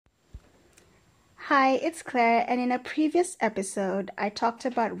Hi, it's Claire, and in a previous episode, I talked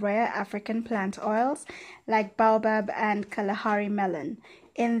about rare African plant oils like baobab and Kalahari melon.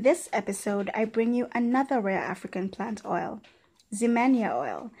 In this episode, I bring you another rare African plant oil, Ximenia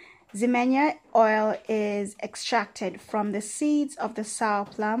oil. Ximenia oil is extracted from the seeds of the sour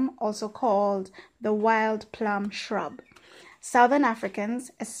plum, also called the wild plum shrub. Southern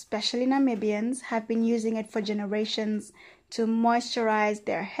Africans, especially Namibians, have been using it for generations to moisturize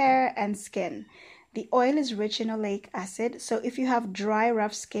their hair and skin. The oil is rich in oleic acid, so if you have dry,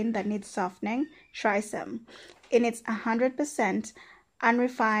 rough skin that needs softening, try some. In its 100%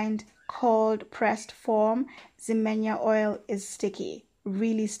 unrefined, cold pressed form, Ximenia oil is sticky,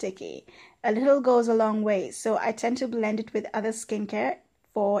 really sticky. A little goes a long way, so I tend to blend it with other skincare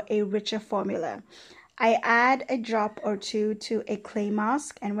for a richer formula. I add a drop or two to a clay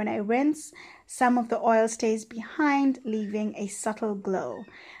mask, and when I rinse, some of the oil stays behind, leaving a subtle glow.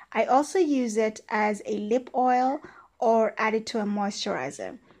 I also use it as a lip oil or add it to a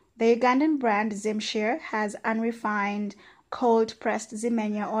moisturizer. The Ugandan brand Ximshea has unrefined, cold pressed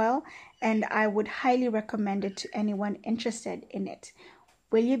Ximenia oil, and I would highly recommend it to anyone interested in it.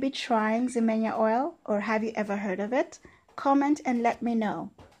 Will you be trying Ximenia oil, or have you ever heard of it? Comment and let me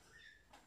know.